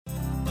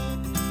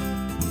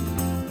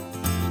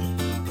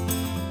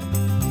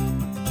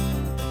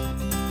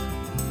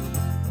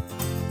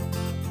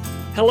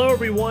Hello,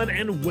 everyone,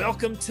 and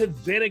welcome to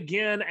Then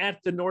Again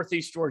at the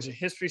Northeast Georgia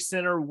History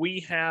Center. We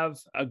have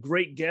a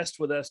great guest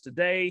with us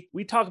today.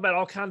 We talk about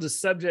all kinds of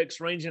subjects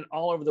ranging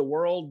all over the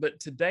world, but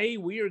today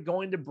we are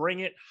going to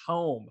bring it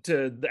home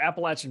to the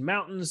Appalachian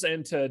Mountains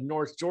and to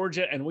North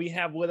Georgia, and we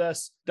have with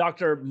us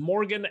Dr.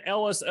 Morgan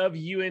Ellis of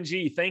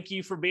UNG. Thank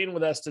you for being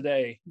with us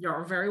today.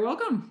 You're very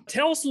welcome.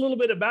 Tell us a little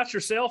bit about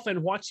yourself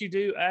and what you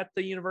do at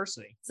the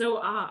university. So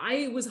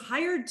I was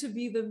hired to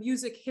be the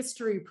music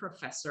history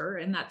professor,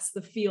 and that's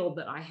the field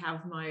that I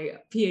have my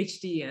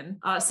PhD in.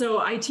 So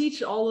I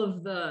teach all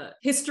of the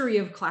history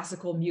of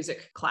classical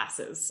music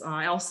classes.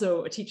 I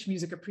also teach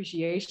music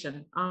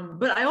appreciation,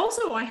 but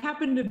I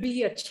happen to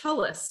be a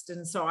cellist,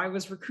 and so I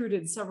was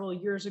recruited several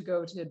years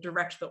ago to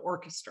direct the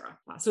orchestra.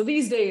 So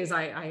these days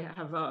I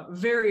have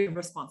varied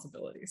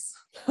responsibilities.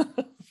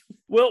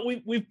 Well,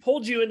 we've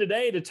pulled you in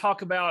today to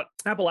talk about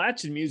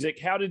Appalachian music.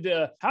 How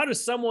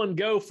does someone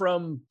go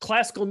from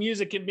classical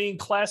music and being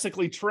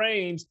classically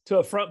trained to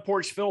a front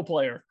porch fiddle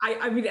player?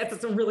 I mean,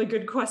 that's a really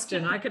good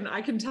question. I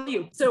can tell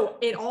you. So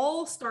it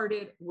all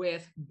started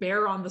with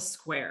Bear on the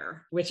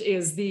Square, which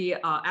is the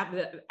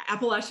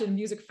Appalachian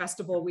Music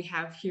Festival we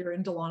have here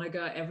in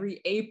Dahlonega every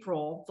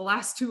April. The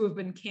last two have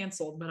been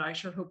canceled, but I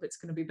sure hope it's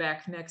going to be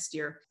back next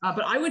year.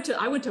 But I went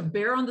to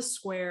Bear on the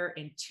Square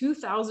in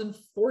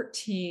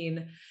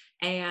 2014.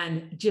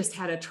 And just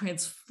had a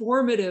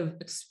transformative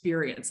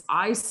experience.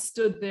 I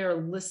stood there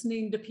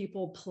listening to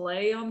people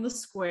play on the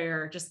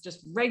square,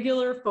 just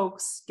regular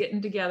folks getting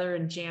together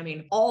and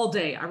jamming all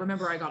day. I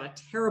remember I got a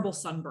terrible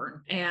sunburn,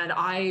 and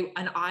I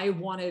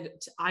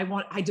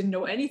didn't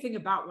know anything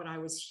about what I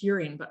was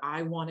hearing, but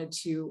I wanted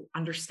to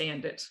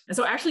understand it. And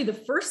so actually the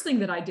first thing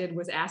that I did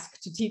was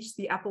ask to teach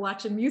the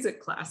Appalachian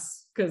music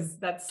class, because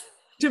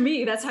to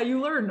me, that's how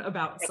you learn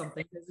about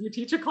something, is you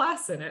teach a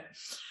class in it.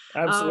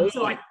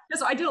 Absolutely.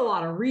 So I did a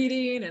lot of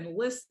reading and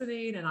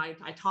listening, and I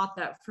taught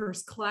that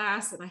first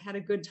class, and I had a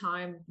good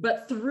time.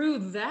 But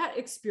through that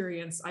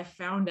experience, I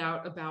found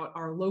out about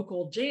our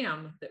local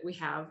jam that we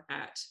have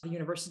at the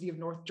University of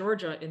North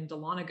Georgia in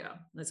Dahlonega.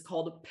 It's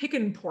called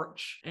Pickin'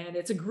 Porch, and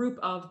it's a group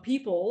of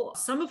people,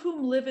 some of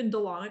whom live in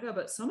Dahlonega,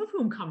 but some of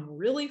whom come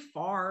really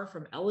far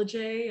from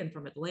Ellijay and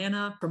from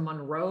Atlanta, from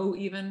Monroe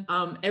even,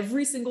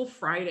 every single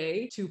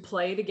Friday to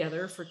play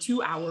together for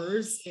 2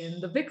 hours in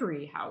the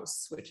Vickery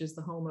House, which is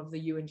the home of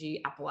the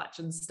UNG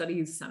Appalachian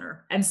Studies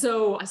Center. And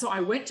so I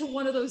went to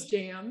one of those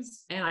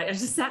jams, and I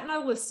just sat and I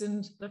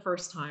listened the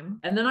first time.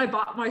 And then I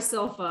bought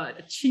myself a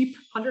cheap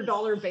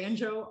 $100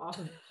 banjo off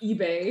of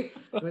eBay.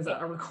 It was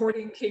a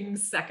Recording King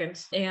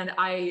second. And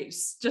I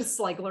just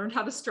learned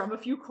how to strum a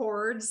few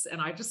chords,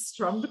 and I just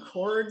strummed the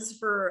chords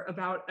for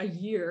about a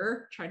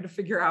year, trying to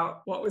figure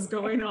out what was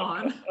going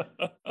on.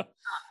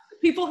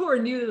 People who are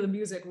new to the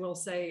music will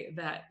say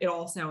that it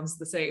all sounds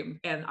the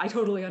same. And I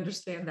totally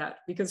understand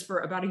that, because for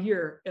about a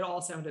year, it all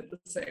sounded the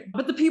same.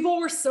 But the people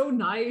were so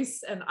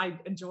nice, and I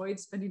enjoyed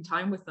spending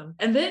time with them.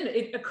 And then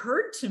it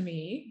occurred to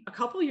me a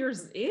couple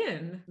years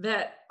in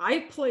that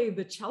I play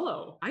the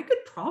cello. I could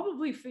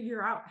probably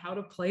figure out how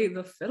to play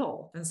the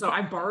fiddle. And so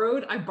I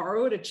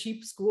borrowed a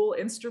cheap school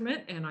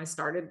instrument, and I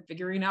started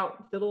figuring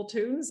out fiddle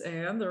tunes,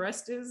 and the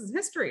rest is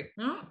history.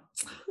 Oh.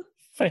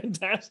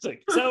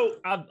 Fantastic. So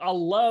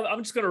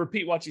I'm just going to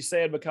repeat what you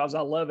said because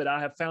I love it.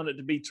 I have found it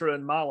to be true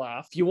in my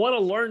life. If you want to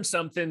learn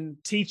something,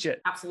 teach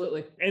it.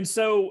 Absolutely. And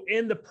so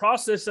in the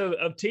process of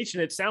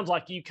teaching, it sounds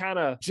like you kind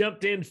of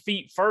jumped in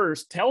feet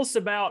first. Tell us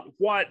about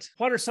what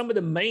are some of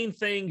the main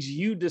things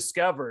you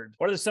discovered?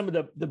 What are some of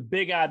the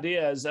big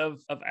ideas of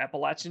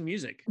Appalachian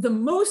music? The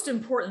most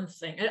important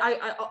thing, and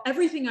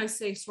everything I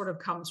say sort of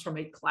comes from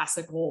a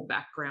classical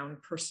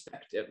background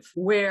perspective,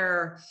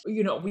 where,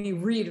 we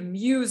read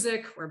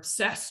music, we're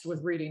obsessed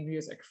with reading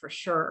music for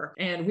sure.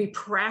 And we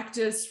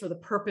practice for the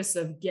purpose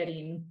of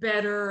getting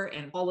better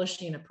and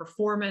polishing a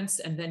performance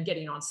and then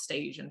getting on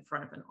stage in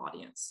front of an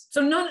audience.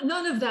 So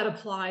none of that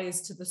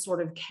applies to the sort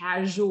of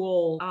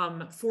casual,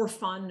 for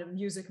fun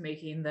music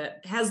making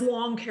that has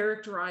long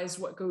characterized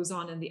what goes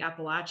on in the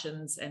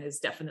Appalachians and is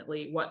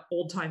definitely what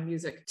old time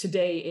music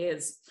today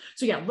is.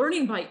 So yeah,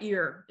 learning by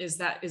ear is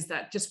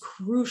that just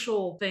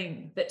crucial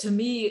thing that to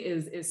me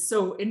is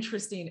so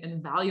interesting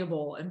and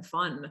valuable and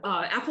fun.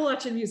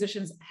 Appalachian musicians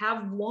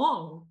have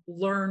long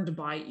learned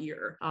by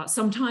ear,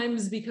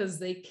 sometimes because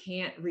they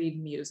can't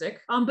read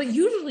music, but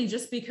usually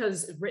just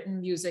because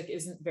written music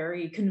isn't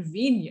very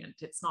convenient.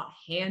 It's not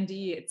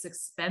handy, it's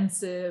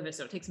expensive,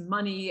 so it takes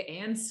money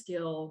and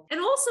skill. And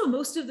also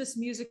most of this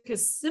music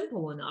is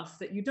simple enough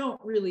that you don't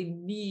really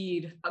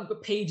need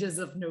pages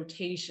of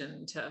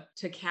notation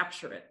to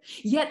capture it.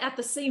 Yet at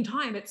the same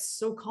time, it's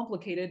so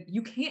complicated,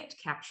 you can't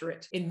capture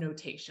it in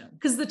notation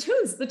because the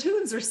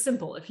tunes are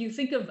simple. If you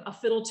think of a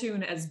fiddle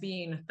tune as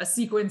being a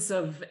sequence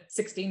of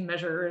 16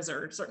 measures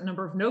or a certain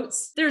number of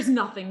notes, there's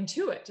nothing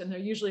to it. And they're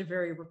usually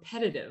very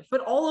repetitive.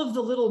 But all of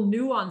the little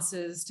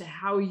nuances to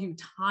how you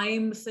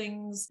time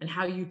things and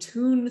how you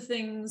tune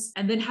things,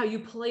 and then how you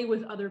play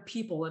with other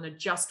people and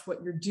adjust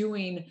what you're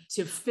doing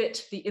to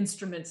fit the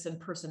instruments and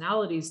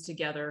personalities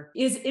together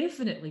is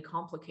infinitely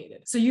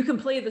complicated. So you can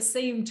play the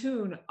same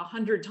tune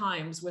 100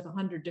 times with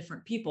 100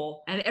 different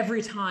people, and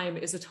every time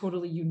is a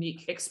totally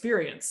unique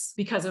experience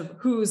because of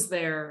who's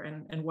there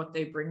and what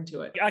they bring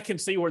to it. I can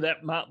see where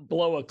that might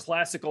blow a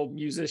classical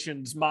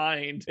musician's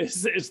mind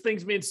is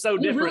things being so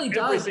different. It really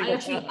does.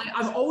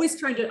 I'm always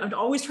trying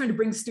to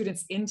bring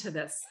students into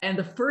this. And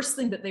the first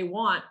thing that they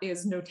want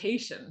is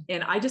notation.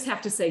 And I just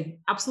have to say,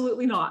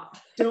 absolutely not.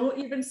 Don't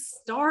even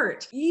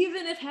start.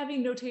 Even if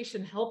having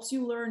notation helps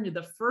you learn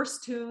the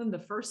first tune the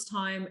first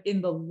time,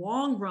 in the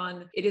long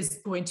run, it is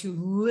going to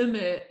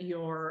limit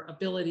your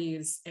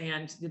abilities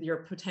and your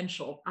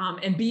potential.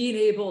 And being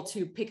able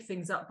to pick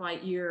things up by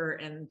ear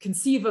and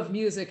conceive of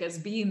music as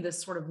being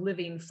this sort of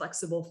living,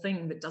 flexible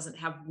thing that doesn't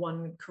have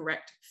one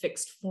correct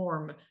fixed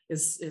form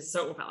is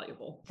so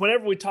valuable.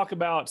 Whenever we talk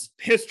about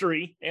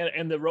history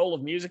and the role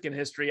of music in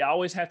history, I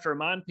always have to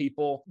remind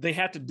people they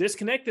have to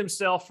disconnect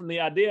themselves from the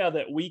idea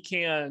that we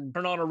can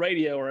turn on a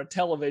radio or a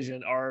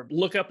television or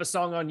look up a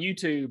song on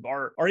YouTube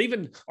or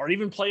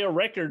even play a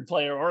record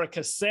player or a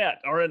cassette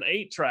or an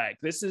 8-track.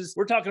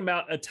 We're talking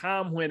about a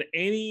time when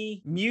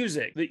any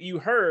music that you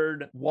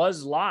heard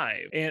was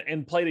live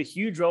and played a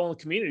huge role in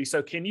the community.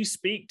 So can you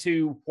speak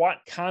to what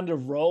kind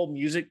of role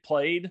music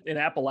played in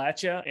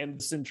Appalachia and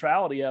the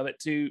centrality of it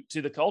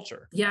to the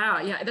culture?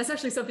 Yeah. That's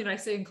actually something I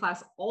say in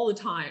class all the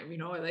time.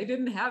 They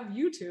didn't have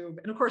YouTube.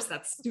 And of course,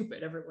 that's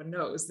stupid. Everyone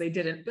knows they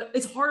didn't. But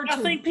it's hard I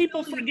think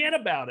people forget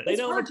about it.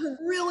 It's hard to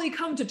really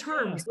come to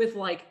terms with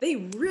they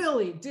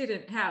really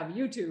didn't have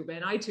YouTube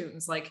and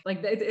iTunes.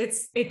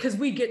 It's because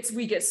we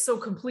get so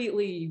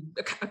completely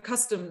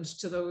accustomed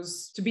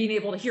to being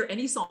able to hear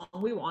any song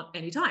we want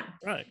anytime.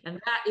 Right. And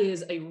that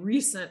is a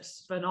recent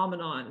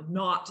phenomenon,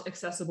 not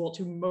accessible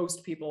to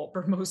most people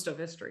for most of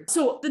history.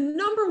 So the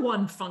number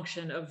one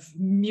function of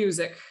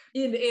music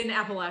in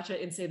Appalachia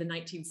in, say, the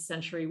 19th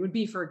century would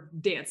be for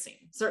dancing,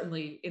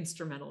 certainly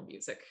instrumental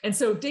music. And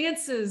so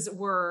dances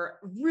were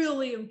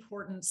really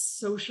important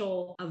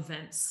social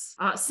events.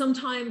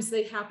 Sometimes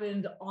they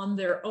happened on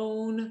their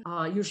own,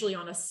 usually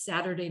on a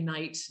Saturday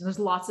night. And there's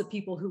lots of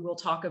people who will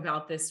talk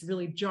about this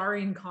really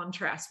jarring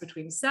contrast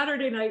between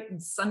Saturday night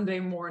and Sunday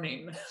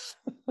morning.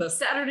 So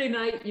Saturday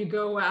night, you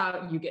go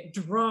out and you get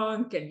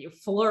drunk and you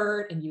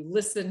flirt and you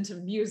listen to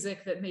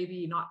music that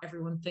maybe not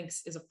everyone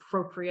thinks is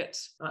appropriate.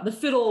 The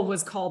fiddle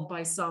was called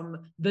by some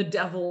the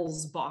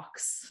devil's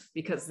box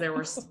because there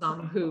were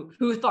some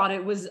who thought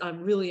it was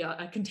really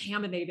a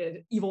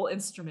contaminated evil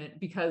instrument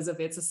because of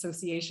its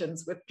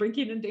associations with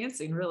drinking and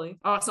dancing, really.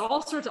 So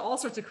all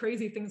sorts of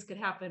crazy things could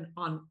happen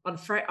on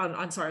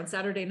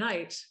Saturday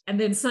night. And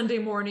then Sunday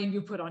morning,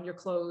 you put on your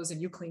clothes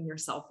and you clean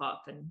yourself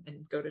up and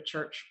go to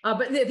church.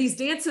 But these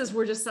dances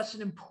were just such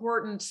an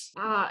important,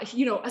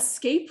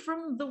 escape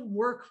from the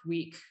work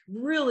week,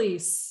 really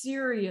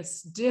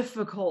serious,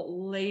 difficult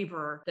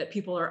labor that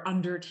people are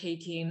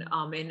undertaking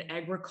in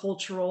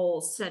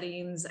agricultural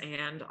settings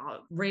and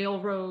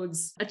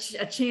railroads, a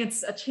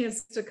chance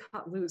to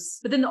cut loose.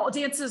 But then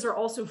dances are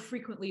also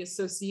frequently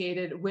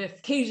associated with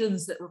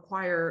occasions that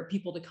require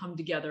people to come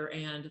together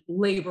and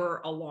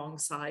labor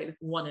alongside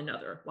one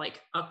another,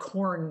 like a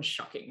corn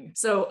shucking.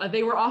 So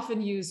they were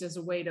often used as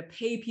a way to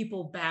pay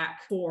people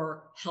back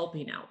for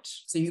helping out.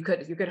 So you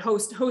could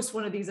host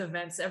one of these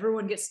events.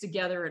 Everyone gets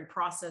together and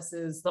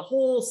processes the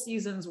whole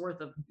season's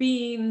worth of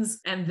beans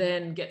and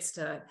then gets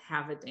to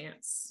have a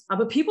dance.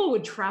 But people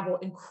would travel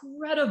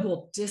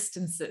incredible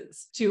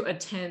distances to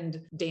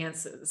attend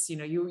dances.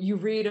 You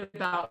read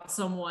about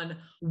someone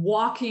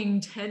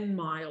walking 10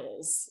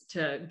 miles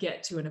to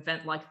get to an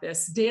event like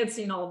this,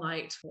 dancing all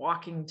night,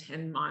 walking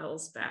 10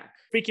 miles back.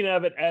 Speaking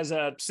of it as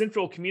a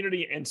central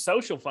community and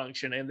social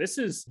function, and this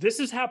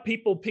is how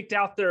people picked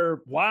out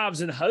their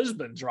wives and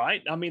husbands,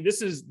 right? I mean,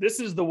 this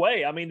is the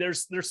way. I mean,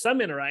 there's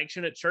some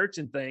interaction at church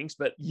and things,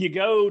 but you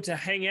go to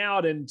hang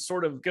out and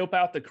sort of scope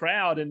out the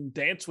crowd and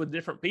dance with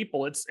different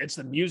people. It's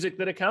the music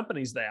that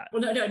accompanies that.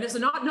 Well, no. So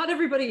not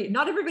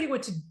everybody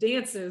went to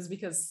dances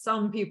because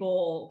some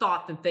people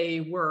thought that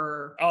they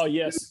were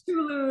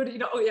too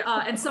lewd,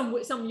 and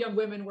some young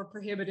women were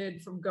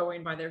prohibited from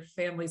going by their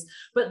families.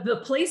 But the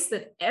place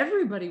that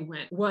everybody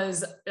went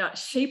was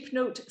Shape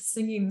Note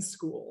singing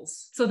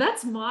schools. So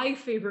that's my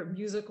favorite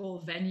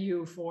musical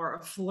venue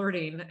for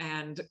flirting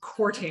and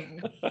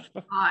courting.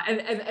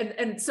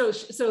 And so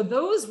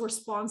those were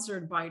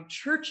sponsored by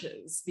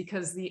churches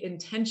because the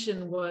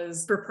intention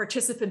was for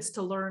participants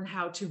to learn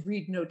how to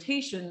read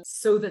notation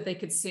so so that they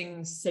could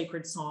sing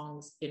sacred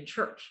songs in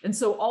church. And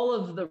so all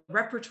of the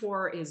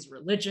repertoire is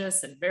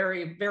religious and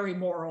very, very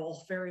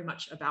moral, very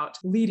much about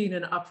leading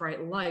an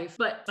upright life.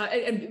 But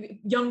and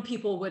young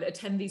people would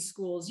attend these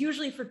schools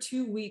usually for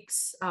 2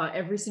 weeks,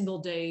 every single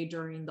day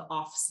during the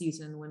off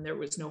season when there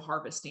was no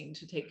harvesting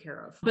to take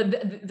care of. But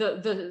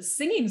the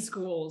singing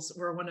schools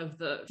were one of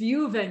the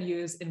few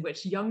venues in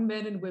which young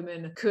men and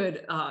women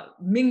could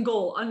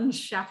mingle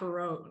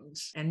unchaperoned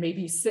and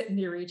maybe sit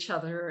near each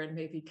other and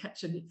maybe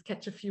catch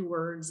a few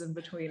words in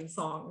between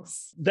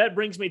songs. That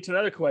brings me to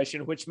another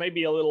question, which may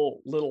be a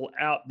little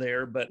out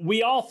there, but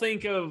we all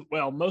think of,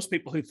 well, most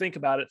people who think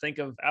about it think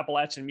of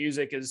Appalachian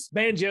music as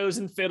banjos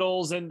and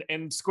fiddles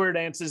and square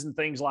dances and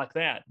things like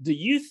that. Do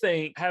you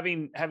think,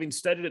 having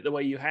studied it the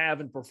way you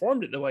have and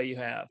performed it the way you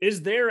have,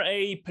 is there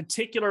a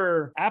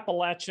particular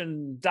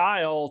Appalachian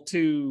style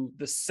to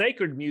the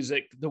sacred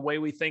music the way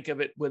we think of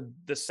it with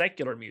the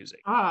secular music?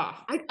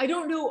 I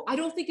don't know. I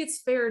don't think it's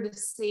fair to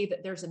say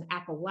that there's an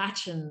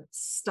Appalachian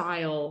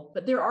style,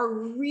 but there are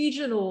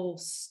regional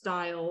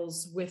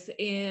styles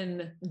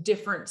within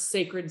different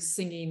sacred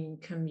singing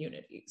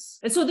communities.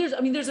 And so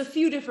there's a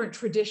few different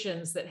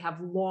traditions that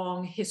have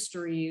long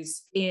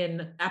histories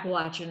in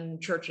Appalachian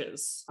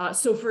churches.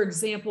 So for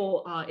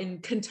example, in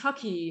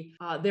Kentucky,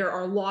 there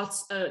are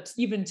lots,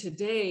 even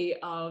today,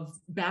 of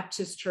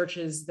Baptist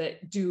churches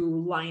that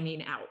do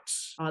lining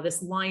out,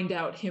 this lined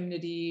out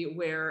hymnody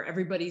where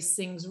everybody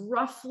sings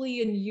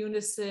roughly in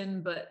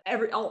unison, but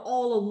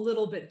all a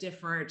little bit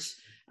different.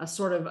 A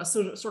sort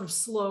of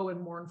slow and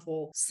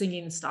mournful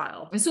singing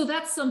style. And so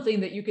that's something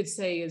that you could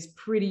say is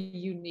pretty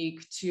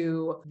unique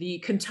to the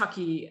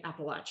Kentucky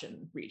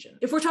Appalachian region.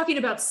 If we're talking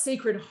about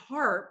Sacred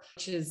Harp,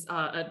 which is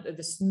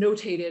this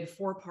notated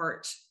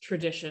 4-part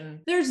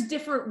tradition, there's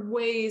different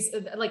ways,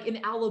 like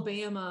in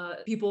Alabama,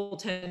 people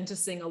tend to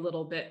sing a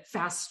little bit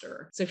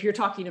faster. So if you're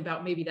talking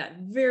about maybe that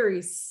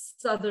very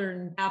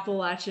Southern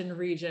Appalachian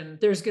region,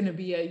 there's going to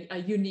be a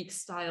unique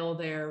style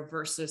there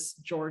versus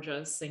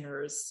Georgia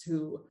singers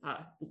who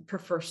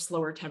prefer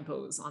slower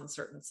tempos on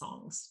certain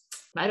songs.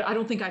 I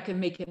don't think I can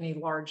make any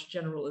large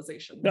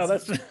generalizations. No,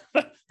 that's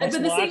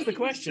the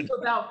question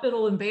about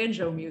fiddle and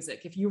banjo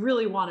music. If you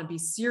really want to be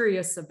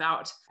serious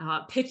about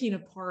picking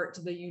apart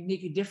the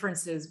unique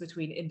differences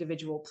between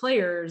individual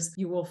players,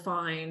 you will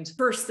find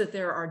first that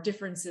there are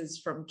differences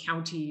from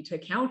county to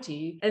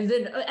county, and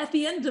then at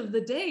the end of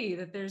the day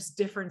that there's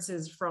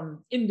differences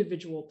from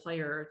individual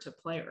player to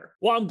player.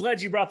 Well, I'm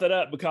glad you brought that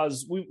up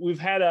because we've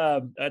had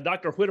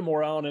Dr.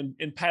 Whittemore on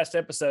in past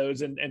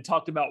episodes and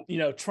talked about,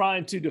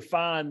 trying to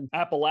define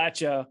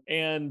Appalachia,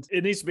 and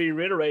it needs to be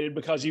reiterated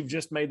because you've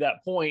just made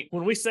that point.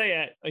 When we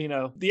say,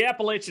 the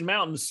Appalachian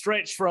Mountains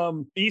stretch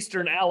from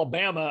eastern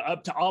Alabama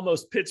up to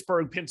almost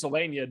Pittsburgh,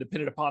 Pennsylvania,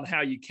 depending upon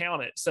how you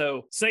count it.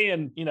 So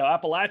saying,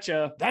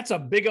 Appalachia, that's a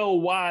big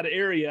old wide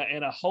area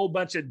and a whole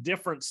bunch of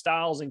different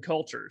styles and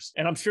cultures.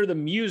 And I'm sure the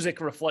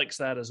music reflects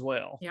that as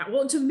well. Yeah,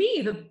 well, to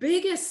me, the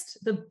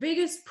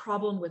biggest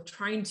problem with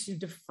trying to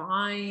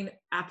define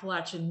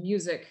Appalachian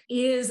music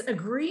is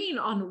agreeing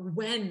on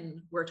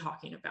when we're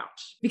talking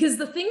about. Because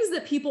the things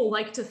that people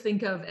like to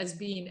think of as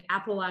being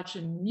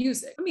Appalachian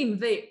music, I mean,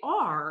 they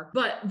are,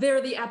 but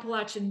they're the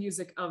Appalachian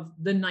music of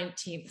the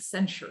 19th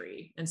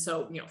century. And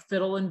so,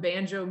 fiddle and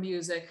banjo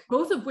music,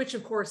 both of which,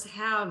 of course,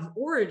 have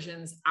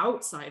origins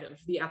outside of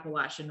the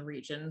Appalachian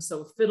region.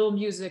 So fiddle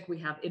music, we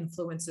have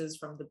influences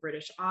from the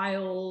British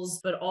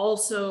Isles, but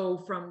also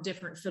from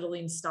different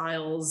fiddling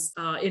styles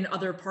in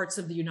other parts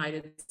of the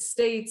United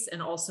States,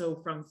 and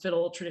also from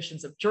fiddle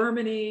traditions of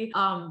Germany.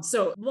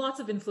 So lots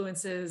of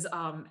influences.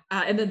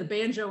 And then the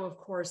banjo, of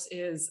course,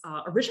 is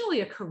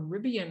originally a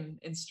Caribbean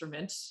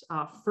instrument,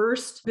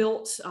 first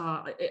built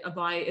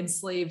by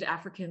enslaved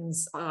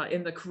Africans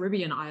in the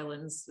Caribbean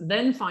islands,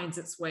 then finds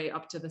its way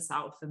up to the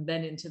South and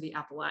then into the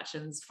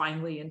Appalachians,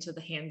 finally into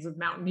the hands of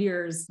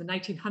mountaineers, the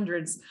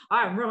 1900s.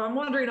 I'm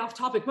wandering off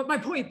topic, but my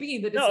point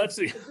being that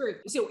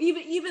so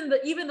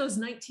even those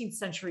 19th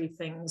century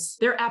things,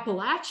 they're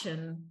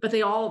Appalachian, but they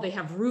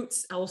have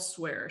roots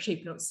elsewhere.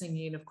 Shape note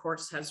singing, of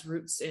course, has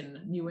roots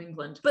in New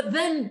England. But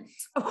then,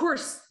 of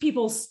course,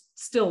 people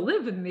still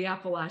live in the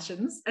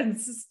Appalachians and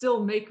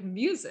still make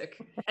music.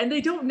 And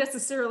they don't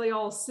necessarily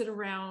all sit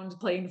around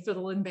playing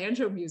fiddle and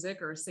banjo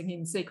music or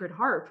singing Sacred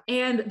Harp.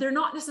 And they're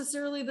not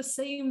necessarily the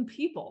same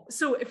people.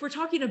 So if we're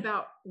talking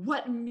about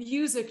what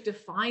music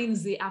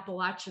defines the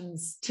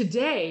Appalachians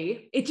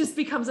today, it just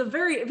becomes a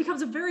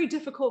very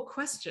difficult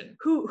question.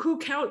 Who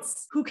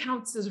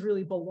counts as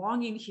really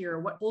belonging here?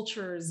 What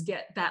cultures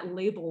get that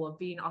label of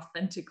being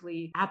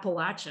authentically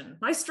Appalachian?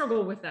 I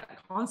struggle with that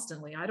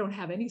constantly. I don't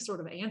have any sort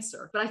of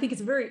answer, but I think think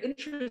it's very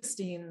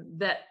interesting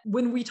that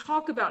when we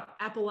talk about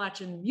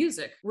Appalachian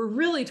music, we're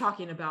really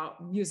talking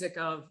about music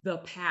of the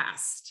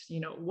past,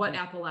 what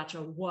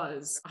Appalachia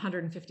was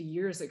 150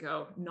 years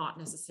ago, not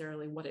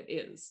necessarily what it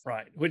is.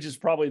 Right. Which is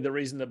probably the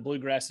reason that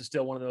bluegrass is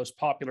still one of those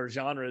popular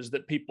genres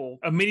that people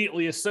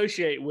immediately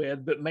associate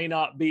with, but may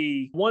not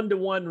be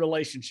one-to-one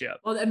relationship.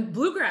 Well, and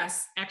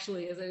bluegrass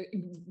actually is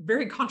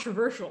very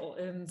controversial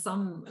in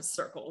some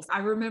circles. I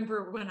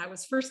remember when I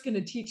was first going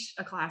to teach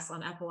a class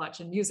on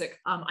Appalachian music,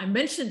 I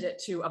mentioned it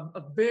to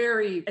a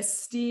very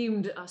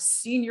esteemed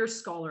senior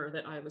scholar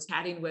that I was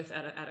chatting with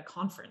at a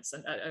conference.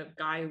 And a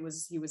guy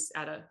he was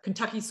at a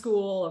Kentucky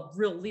school, a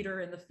real leader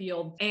in the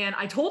field. And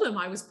I told him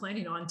I was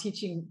planning on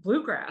teaching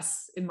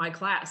bluegrass in my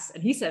class.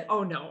 And he said,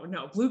 oh,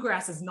 no,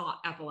 bluegrass is not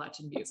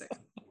Appalachian music.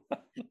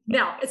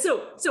 Now,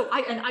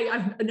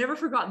 I've never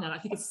forgotten that. I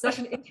think it's such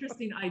an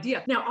interesting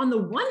idea. Now, on the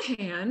one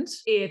hand,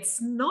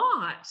 it's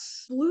not.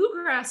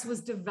 Bluegrass was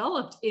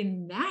developed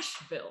in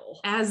Nashville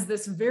as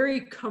this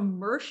very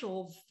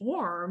commercial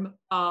form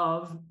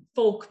of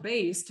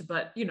folk-based,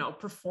 but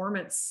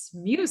performance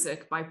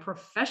music by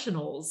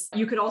professionals.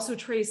 You could also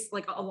trace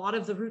like a lot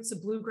of the roots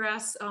of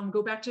bluegrass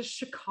go back to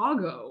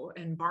Chicago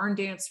and barn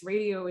dance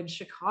radio in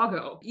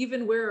Chicago.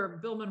 Even where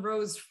Bill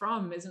Monroe's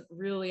from isn't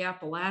really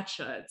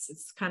Appalachia.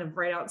 It's kind of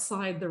right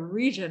outside the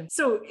region.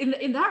 So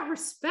in that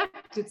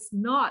respect, it's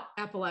not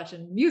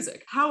Appalachian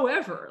music.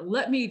 However,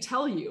 let me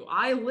tell you,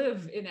 I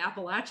live in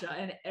Appalachia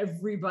and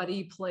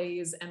everybody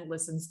plays and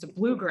listens to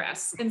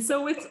bluegrass. And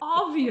so it's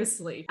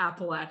obviously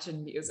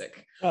Appalachian music.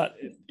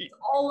 It's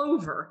all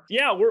over.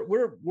 Yeah,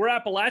 we're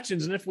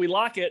Appalachians, and if we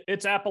like it,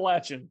 it's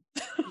Appalachian.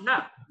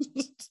 Yeah.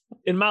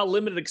 In my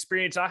limited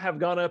experience, I have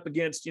gone up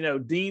against,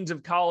 deans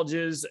of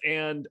colleges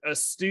and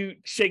astute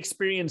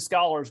Shakespearean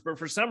scholars, but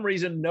for some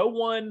reason, no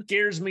one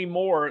scares me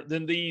more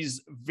than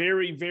these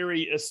very,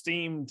 very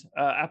esteemed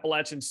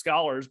Appalachian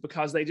scholars,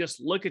 because they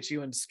just look at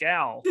you and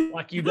scowl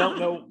like you don't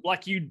know,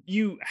 like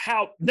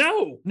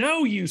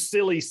no, you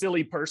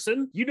silly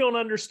person, you don't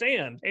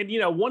understand. And,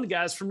 one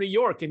guy's from New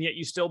York, and yet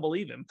you still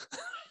believe him.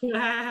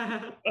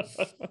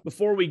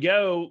 Before we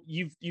go,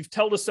 you've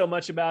told us so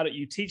much about it.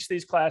 You teach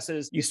these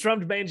classes. You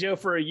strummed banjo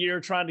for a year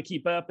trying to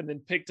keep up, and then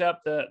picked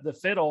up the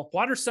fiddle.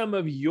 What are some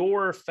of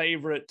your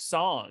favorite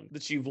songs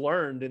that you've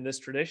learned in this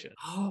tradition?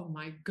 Oh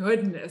my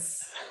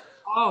goodness.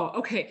 Oh,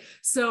 okay.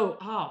 So,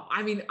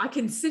 I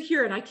can sit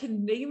here and I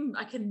can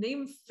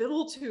name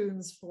fiddle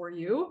tunes for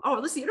you. Oh,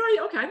 listen,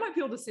 okay, I might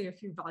be able to say a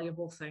few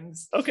valuable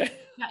things. Okay.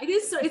 Yeah,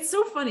 it's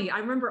so funny. I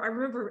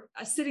remember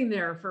sitting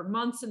there for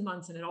months and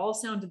months, and it all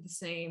sounded the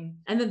same.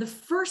 And then the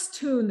first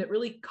tune that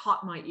really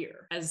caught my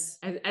ear as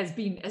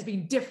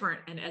being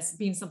different and as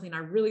being something I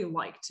really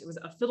liked, it was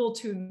a fiddle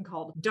tune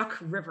called Duck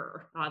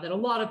River that a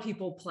lot of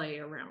people play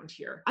around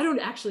here. I don't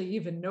actually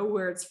even know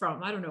where it's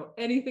from. I don't know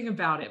anything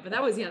about it, but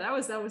that was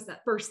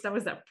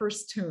that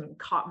first tune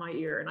caught my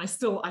ear, and I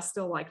still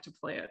like to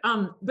play it.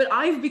 But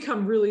I've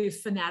become really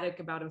fanatic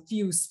about a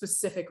few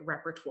specific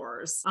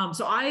repertoires.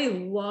 So I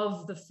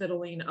love the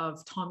fiddling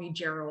of Tommy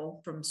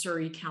Jarrell from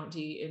Surry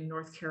County in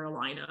North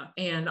Carolina,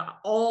 and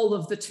all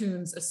of the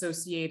tunes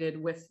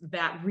associated with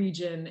that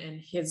region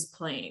and his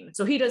playing.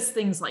 So he does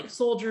things like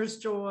Soldier's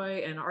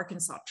Joy and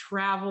Arkansas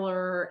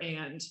Traveler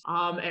and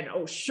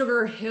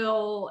Sugar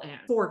Hill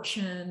and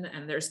Fortune,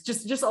 and there's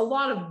just a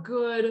lot of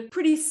good,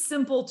 pretty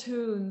simple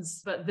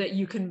tunes, but that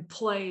you can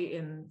play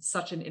in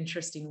such an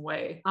interesting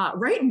way.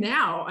 Right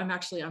now, I'm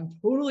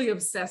totally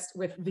obsessed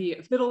with the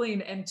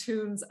fiddling and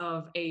tunes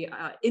of a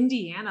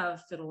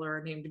Indiana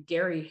fiddler named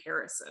Gary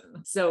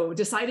Harrison. So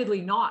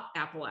decidedly not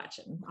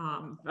Appalachian,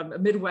 a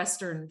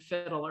Midwestern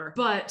fiddler,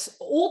 but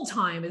old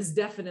time is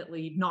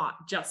definitely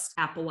not just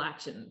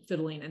Appalachian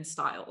fiddling and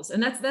styles.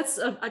 And that's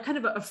a kind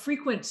of a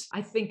frequent,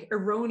 I think,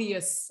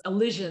 erroneous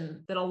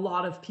elision that a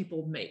lot of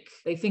people make.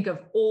 They think of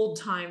old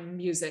time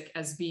music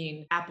as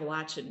being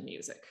Appalachian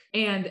music.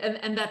 And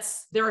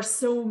there are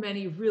so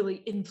many really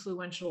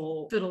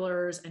influential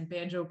fiddlers and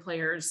banjo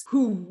players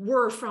who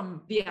were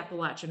from the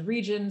Appalachian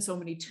region, so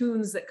many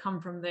tunes that come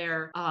from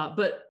there.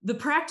 But the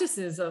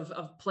practices of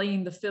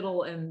playing the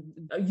fiddle and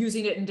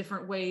using it in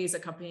different ways,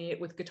 accompanying it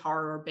with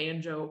guitar or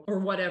banjo or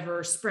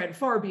whatever, spread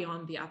far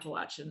beyond the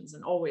Appalachians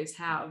and always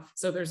have.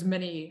 So there's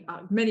many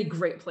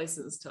great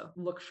places to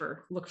look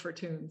for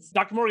tunes.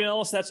 Dr. Morgan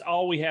Ellis, that's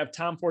all we have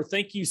time for.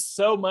 Thank you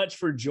so much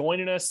for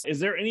joining us. Is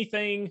there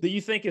anything that you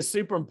think is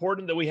super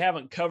important that we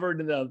haven't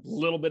covered in the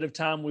little bit of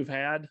time we've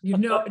had?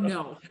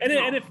 No.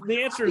 And if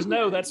the answer is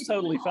no, that's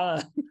totally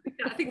fine.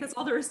 I think that's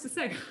all there is to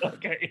say.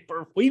 Okay,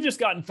 perfect. We've just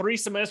gotten 3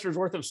 semesters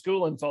worth of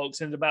schooling,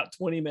 folks, in about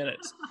 20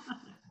 minutes.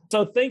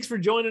 So thanks for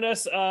joining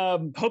us.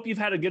 Hope you've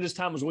had as good a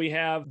time as we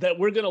have. That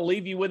we're going to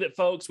leave you with it,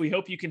 folks. We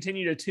hope you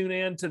continue to tune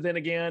in to Then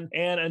Again.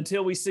 And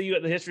until we see you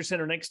at the History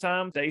Center next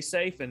time, stay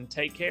safe and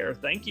take care.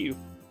 Thank you.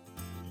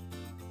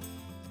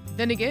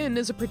 Then Again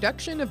is a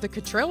production of the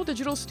Cottrell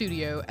Digital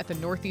Studio at the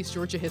Northeast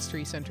Georgia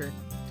History Center.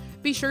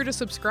 Be sure to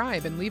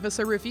subscribe and leave us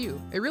a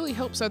review. It really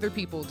helps other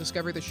people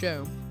discover the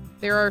show.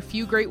 There are a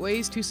few great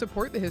ways to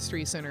support the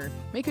History Center.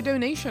 Make a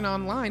donation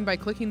online by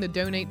clicking the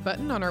donate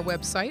button on our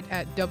website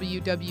at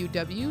www.negahc.org.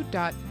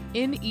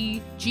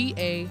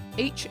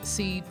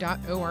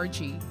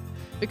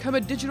 Become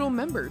a digital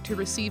member to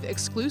receive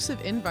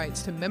exclusive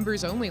invites to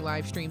members-only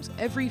live streams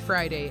every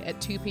Friday at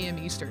 2 p.m.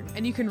 Eastern.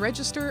 And you can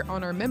register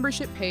on our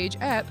membership page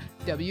at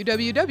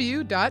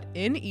www.negahc.org.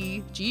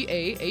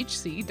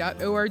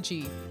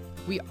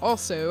 We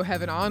also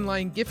have an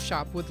online gift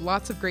shop with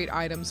lots of great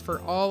items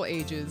for all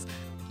ages.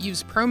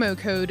 Use promo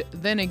code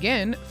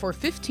THENAGAIN for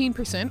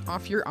 15%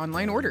 off your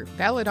online order.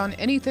 Valid on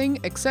anything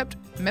except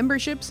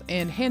memberships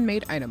and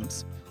handmade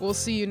items. We'll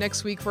see you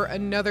next week for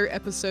another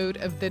episode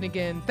of Then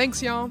Again.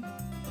 Thanks, y'all.